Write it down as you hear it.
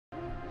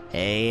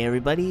Hey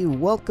everybody,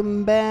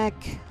 welcome back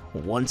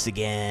once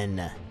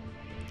again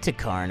to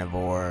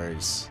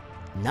Carnivores,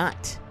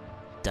 not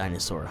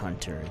Dinosaur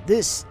Hunter.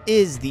 This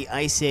is the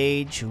Ice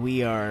Age.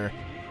 We are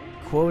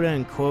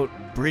quote-unquote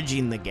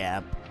bridging the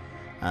gap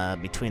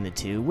between the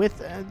two with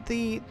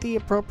the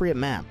appropriate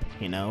map.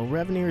 You know,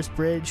 Revenue's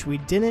Bridge. We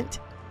didn't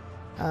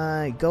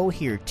go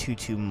here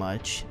too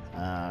much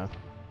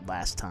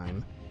last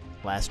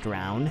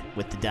round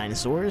with the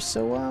dinosaurs,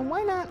 so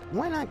why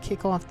not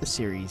kick off the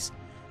series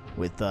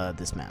with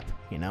this map,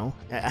 you know?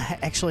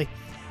 I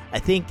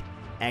think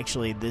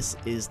this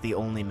is the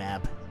only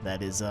map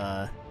that is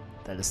the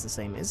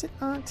same. Is it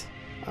not?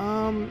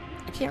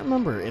 I can't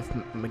remember if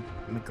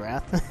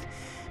McGrath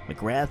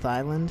McGrath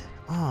Island.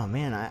 Oh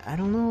man, I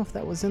don't know if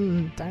that was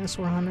in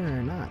Dinosaur Hunter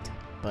or not.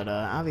 But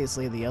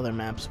obviously the other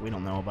maps we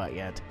don't know about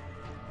yet.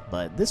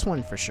 But this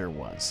one for sure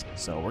was.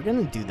 So we're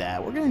gonna do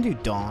that. We're gonna do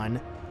Dawn.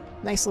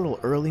 Nice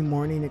little early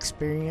morning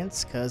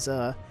experience, cause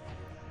I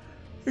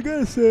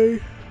gotta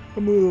say,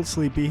 I'm a little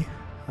sleepy.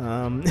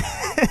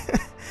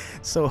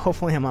 So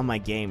hopefully I'm on my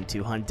game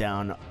to hunt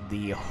down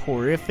the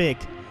horrific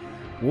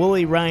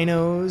woolly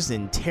rhinos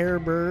and terror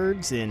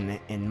birds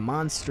and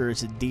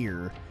monstrous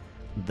deer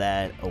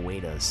that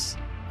await us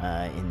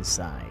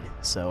inside.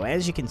 So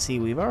as you can see,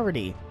 we've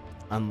already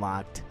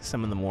unlocked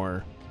some of the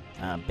more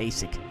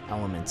basic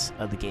elements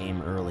of the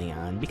game early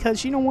on,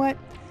 because you know what?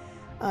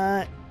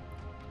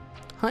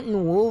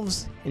 Hunting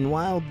wolves and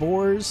wild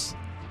boars,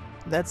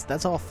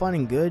 that's all fun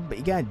and good, but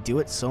you gotta do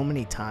it so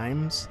many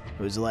times.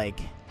 It was like,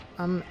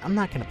 I'm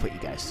not gonna put you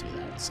guys through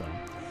that. So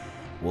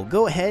we'll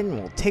go ahead and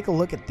we'll take a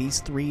look at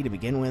these three to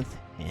begin with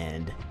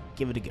and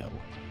give it a go.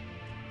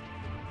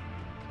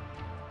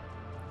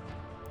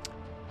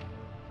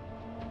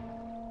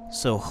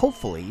 So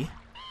hopefully,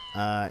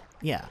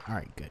 yeah,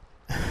 alright, good.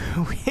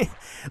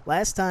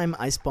 Last time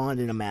I spawned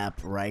in a map,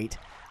 right,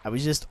 I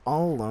was just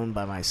all alone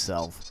by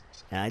myself,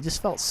 and I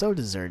just felt so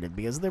deserted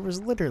because there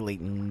was literally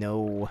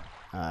no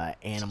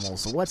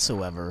animals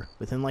whatsoever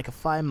within like a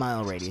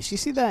 5-mile radius. You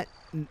see that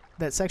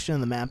section of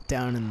the map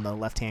down in the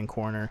left-hand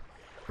corner?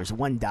 There's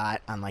one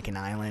dot on like an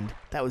island.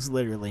 That was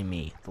literally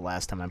me the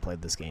last time I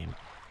played this game.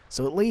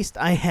 So at least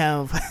I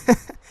have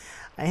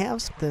I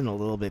have something a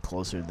little bit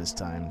closer this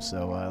time.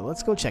 So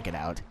let's go check it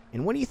out.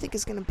 And what do you think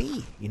it's gonna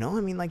be? You know,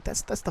 I mean, like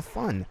that's the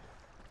fun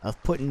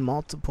of putting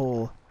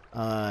multiple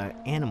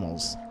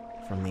animals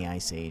from the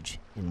Ice Age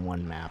in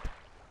one map.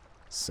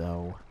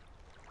 So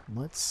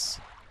let's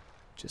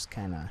just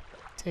kind of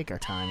take our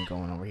time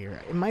going over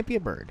here. It might be a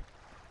bird.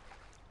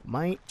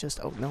 Might just...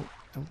 Oh, no.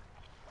 No.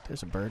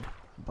 There's a bird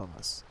above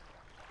us.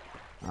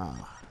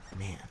 Oh,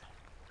 man.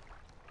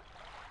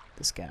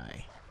 This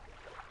guy.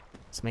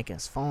 It's making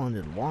us fall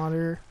into the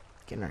water,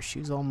 getting our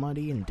shoes all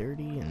muddy and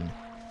dirty, and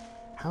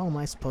how am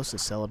I supposed to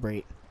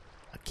celebrate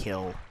a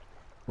kill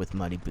with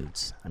muddy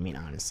boots? I mean,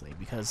 honestly,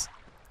 because,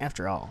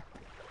 after all,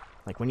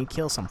 like, when you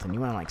kill something, you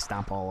want to, like,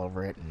 stomp all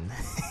over it and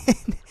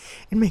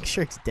and make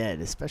sure it's dead,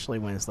 especially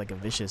when it's, like, a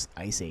vicious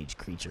Ice Age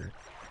creature.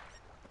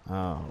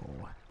 Oh,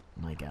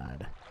 my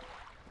God.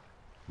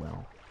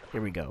 Well,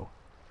 here we go.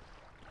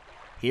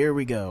 Here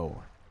we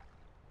go.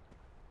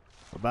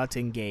 We're about to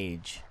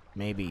engage.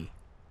 Maybe.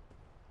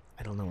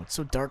 I don't know. It's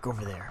so dark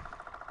over there.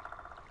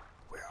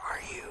 Where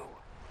are you?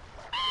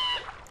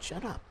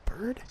 Shut up,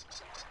 bird.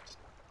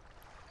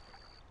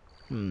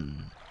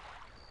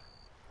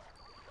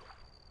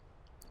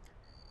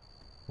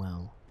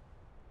 Well,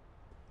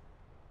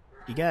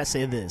 you gotta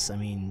say this. I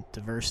mean,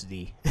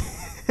 diversity.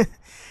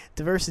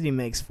 Diversity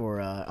makes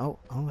for, oh,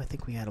 I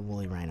think we had a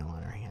woolly rhino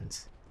on our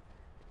hands.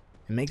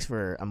 It makes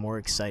for a more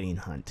exciting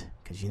hunt,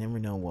 because you never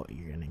know what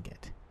you're gonna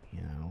get,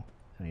 you know?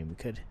 I mean, we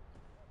could...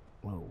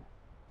 Whoa.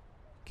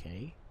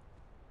 Okay.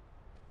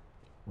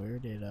 Where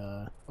did,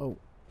 oh.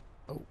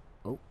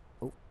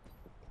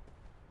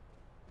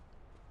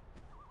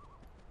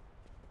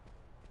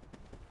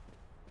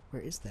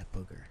 Where is that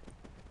booger?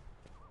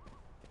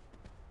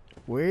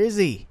 Where is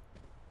he?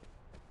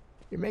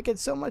 You're making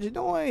so much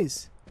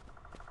noise.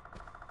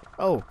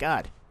 Oh,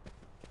 God.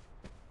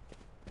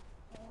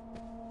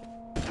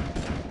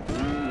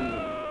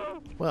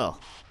 Well,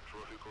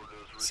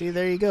 see,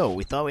 there you go.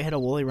 We thought we had a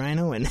woolly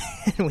rhino, and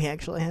we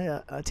actually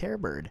had a terror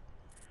bird.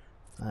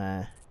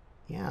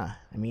 Yeah,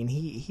 I mean,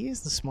 he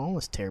is the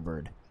smallest terror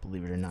bird,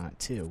 believe it or not,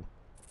 too.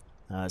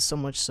 So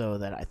much so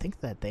that I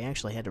think that they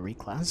actually had to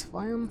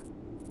reclassify him.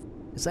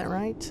 Is that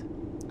right?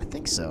 I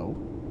think so.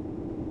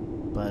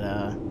 But,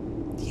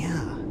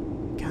 yeah.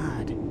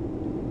 God.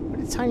 What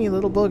a tiny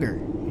little booger,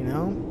 you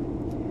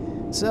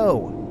know? So,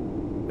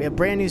 we have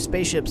brand new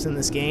spaceships in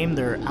this game.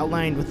 They're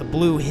outlined with a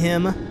blue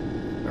hem.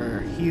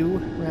 Or hue,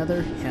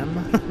 rather. Hem.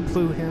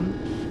 Blue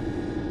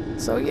hem.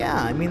 So, yeah,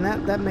 I mean,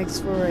 that makes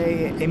for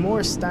a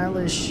more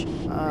stylish,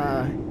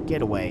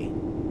 getaway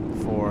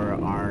for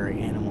our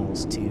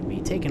animals to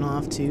be taken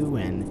off to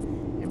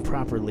and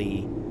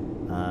properly,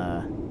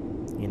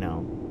 you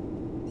know,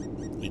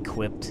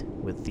 equipped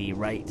with the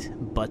right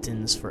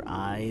buttons for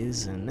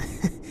eyes and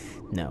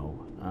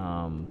no,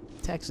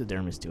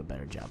 taxidermists do a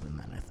better job than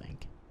that, I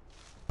think.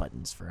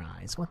 buttons for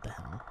eyes. What the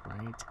hell,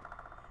 right?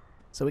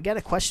 So we got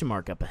a question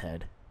mark up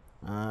ahead.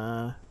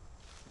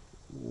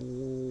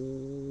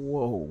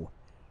 Whoa.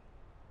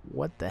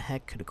 What the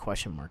heck could a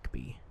question mark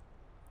be?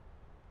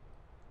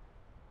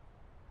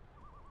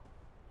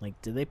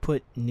 Like, did they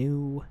put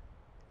new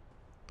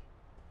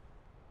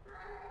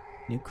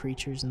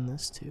creatures in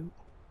this too?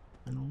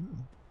 I don't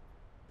know.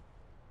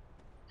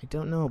 I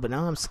don't know, but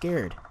now I'm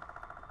scared.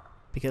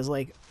 Because,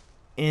 like,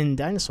 in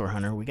Dinosaur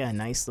Hunter, we got a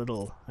nice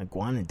little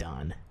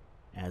iguanodon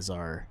as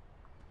our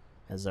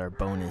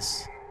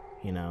bonus,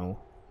 you know,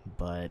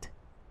 but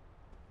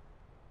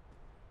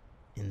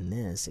in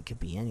this, it could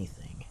be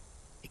anything.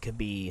 It could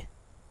be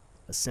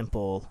a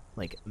simple,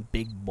 like,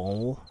 big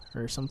mole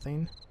or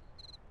something.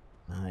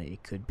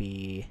 It could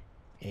be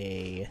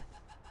a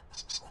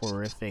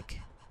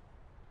horrific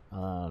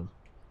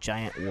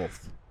giant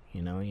wolf,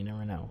 you know, you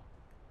never know.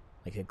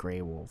 Like a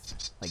gray wolf,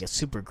 like a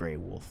super gray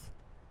wolf.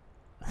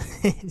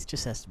 It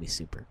just has to be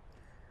super.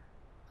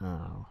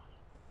 Oh.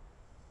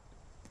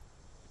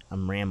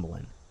 I'm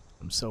rambling.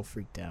 I'm so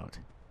freaked out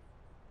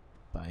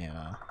by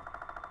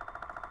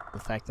the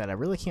fact that I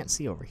really can't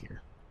see over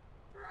here.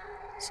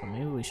 So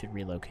maybe we should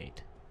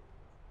relocate.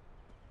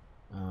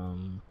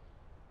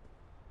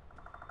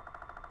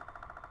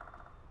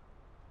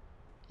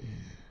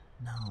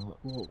 No,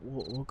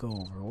 we'll go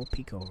over. We'll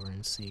peek over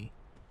and see.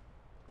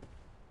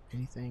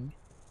 Anything?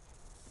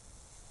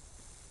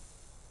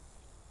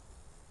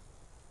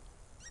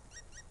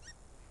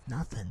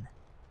 Nothing.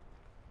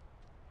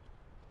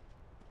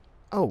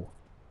 Oh,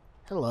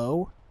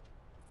 hello.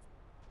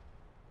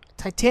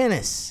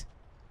 Titanus.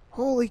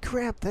 Holy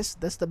crap! That's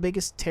the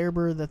biggest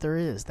terror that there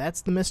is.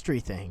 That's the mystery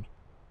thing.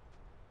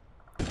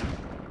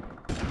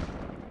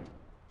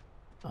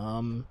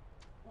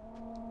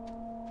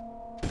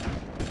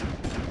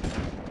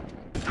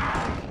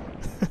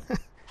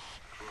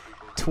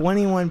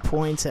 21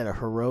 points at a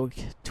heroic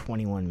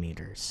 21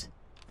 meters.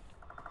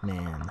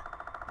 Man.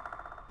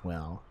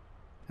 Well,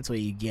 that's what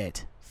you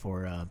get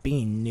for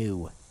being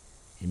new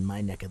in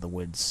my neck of the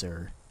woods,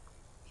 sir.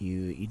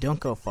 You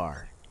don't go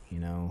far, you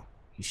know.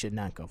 You should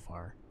not go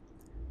far.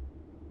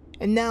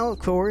 And now, of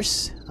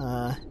course,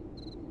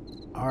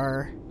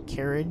 our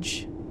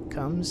carriage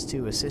comes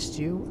to assist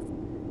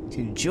you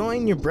to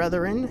join your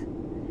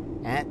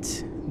brethren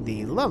at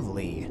the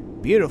lovely,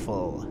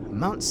 beautiful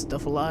Mount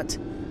Stuffalot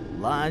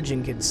Lodge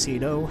and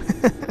Casino.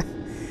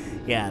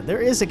 Yeah,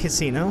 there is a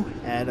casino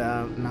at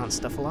Mount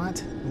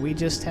Stuffalot. We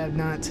just have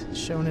not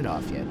shown it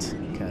off yet.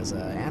 Because,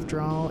 after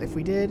all, if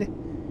we did,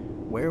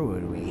 where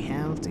would we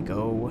have to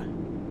go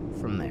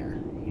from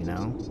there, you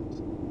know?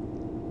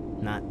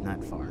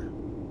 Not far.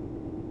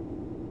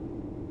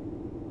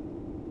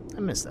 I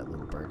miss that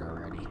little bird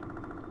already.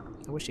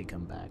 I wish he'd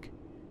come back.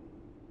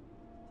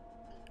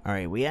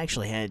 Alright, we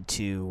actually had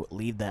to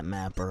leave that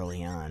map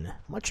early on.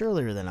 Much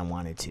earlier than I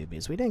wanted to,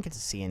 because we didn't get to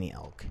see any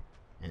elk.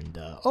 And,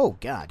 oh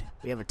god,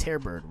 we have a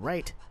tearbird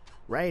right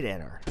at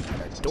our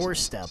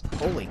doorstep.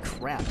 Holy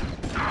crap.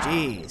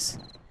 Jeez.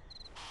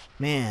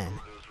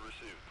 Man.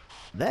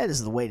 That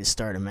is the way to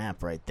start a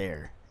map right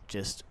there.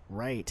 Just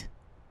right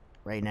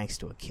next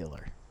to a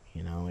killer.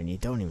 You know, and you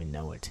don't even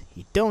know it.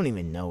 You don't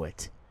even know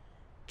it.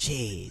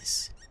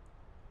 Jeez.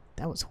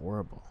 That was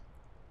horrible.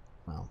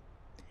 Well,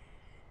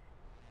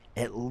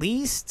 at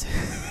least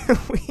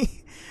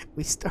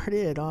we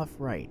started it off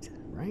right?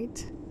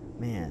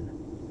 Man.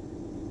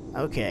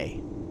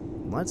 Okay.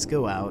 Let's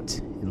go out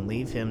and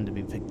leave him to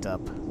be picked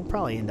up. We'll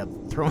probably end up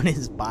throwing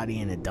his body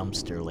in a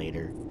dumpster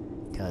later.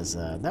 Because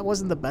that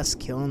wasn't the best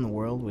kill in the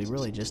world. We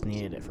really just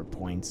needed it for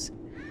points.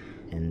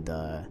 And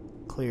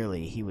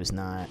clearly he was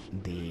not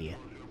the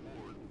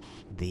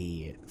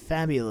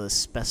fabulous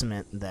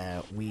specimen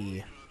that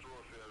we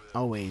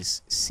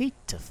always seek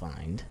to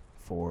find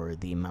for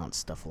the Mount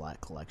Stuffalot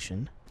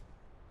collection.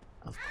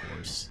 Of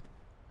course.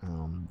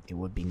 It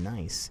would be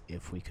nice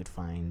if we could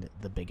find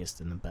the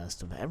biggest and the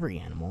best of every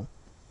animal.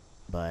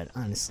 But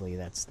honestly,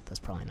 that's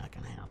probably not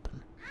going to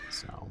happen.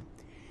 So,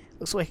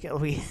 looks like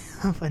we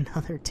have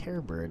another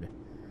tearbird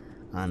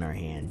on our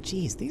hand.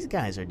 Jeez, these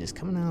guys are just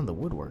coming out of the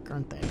woodwork,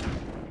 aren't they?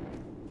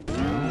 You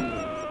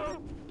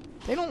know?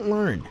 They don't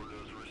learn.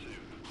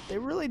 They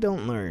really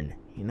don't learn.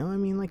 You know, I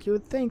mean, like, you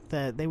would think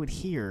that they would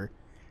hear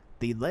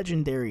the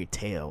legendary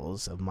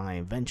tales of my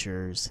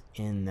adventures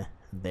in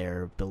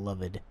their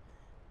beloved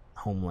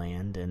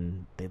homeland,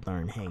 and they'd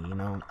learn, hey, you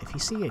know, if you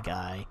see a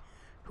guy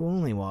who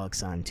only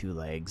walks on 2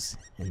 legs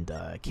and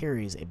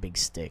carries a big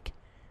stick,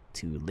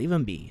 to leave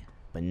him be.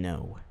 But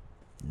no,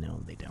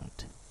 they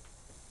don't.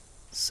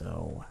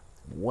 So,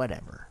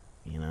 whatever,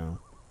 you know.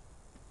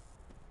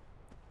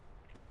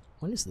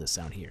 What is this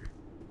out here?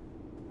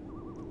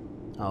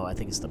 Oh, I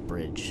think it's the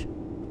bridge.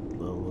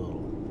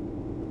 Little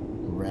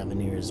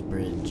Ravenier's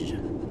Bridge.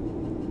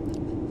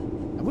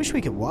 I wish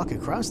we could walk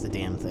across the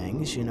damn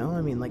things, you know?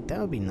 I mean, like, that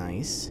would be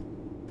nice.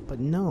 But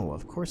no,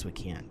 of course we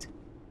can't.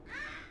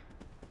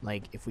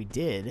 Like, if we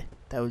did,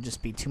 that would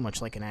just be too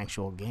much like an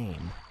actual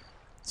game.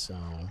 So,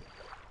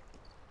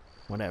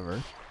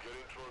 whatever.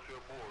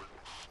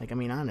 Like, I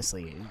mean,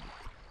 honestly,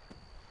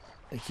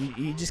 Like,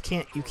 you just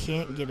can't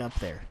get up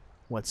there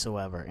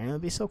whatsoever. And it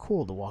would be so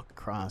cool to walk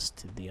across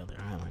to the other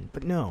island.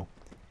 But no.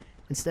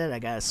 Instead, I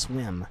gotta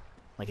swim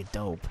like a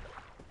dope.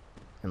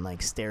 And,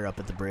 like, stare up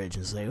at the bridge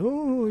and say,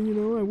 oh, you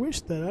know, I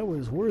wish that I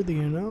was worthy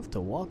enough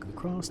to walk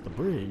across the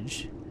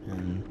bridge.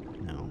 And,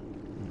 no,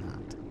 I'm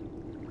not.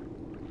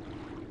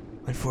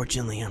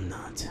 Unfortunately, I'm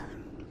not.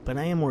 But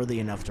I am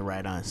worthy enough to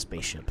ride on a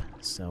spaceship.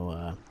 So,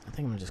 I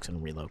think I'm just gonna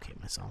relocate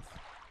myself.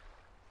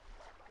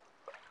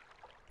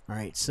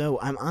 Alright, so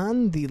I'm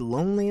on the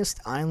loneliest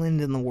island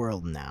in the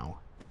world now.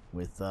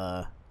 With,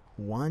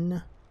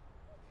 one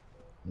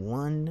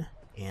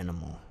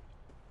animal.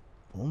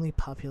 Only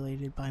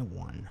populated by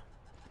one.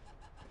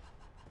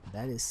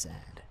 That is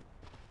sad.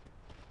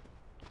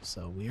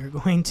 So we are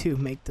going to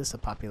make this a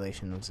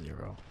population of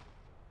 0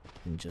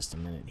 in just a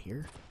minute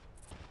here.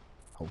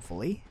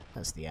 Hopefully.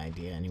 That's the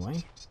idea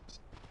anyway.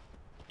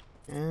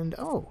 And,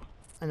 oh,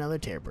 another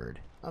tearbird.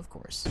 Of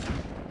course.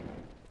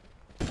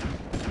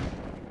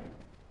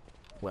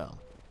 Well,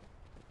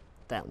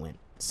 that went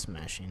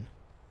smashing.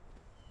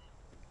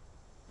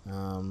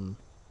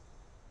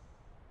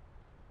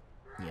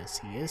 Yes,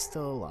 he is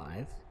still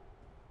alive.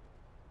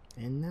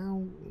 And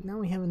now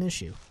we have an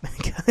issue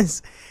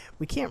because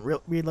we can't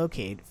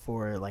relocate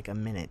for like a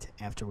minute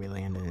after we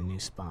land in a new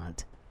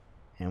spot,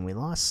 and we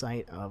lost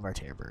sight of our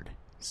tearbird.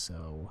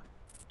 So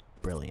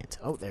brilliant!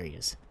 Oh, there he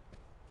is.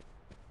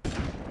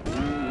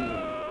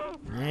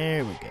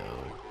 There we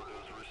go.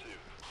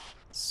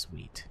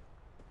 Sweet.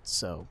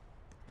 So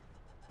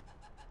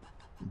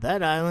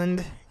that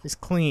island is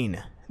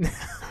clean.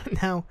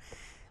 now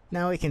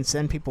we can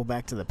send people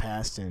back to the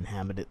past and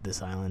inhabit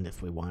this island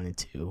if we wanted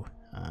to.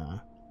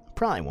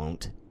 Probably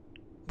won't.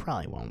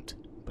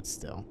 But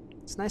still.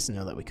 It's nice to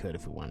know that we could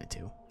if we wanted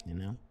to, you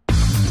know?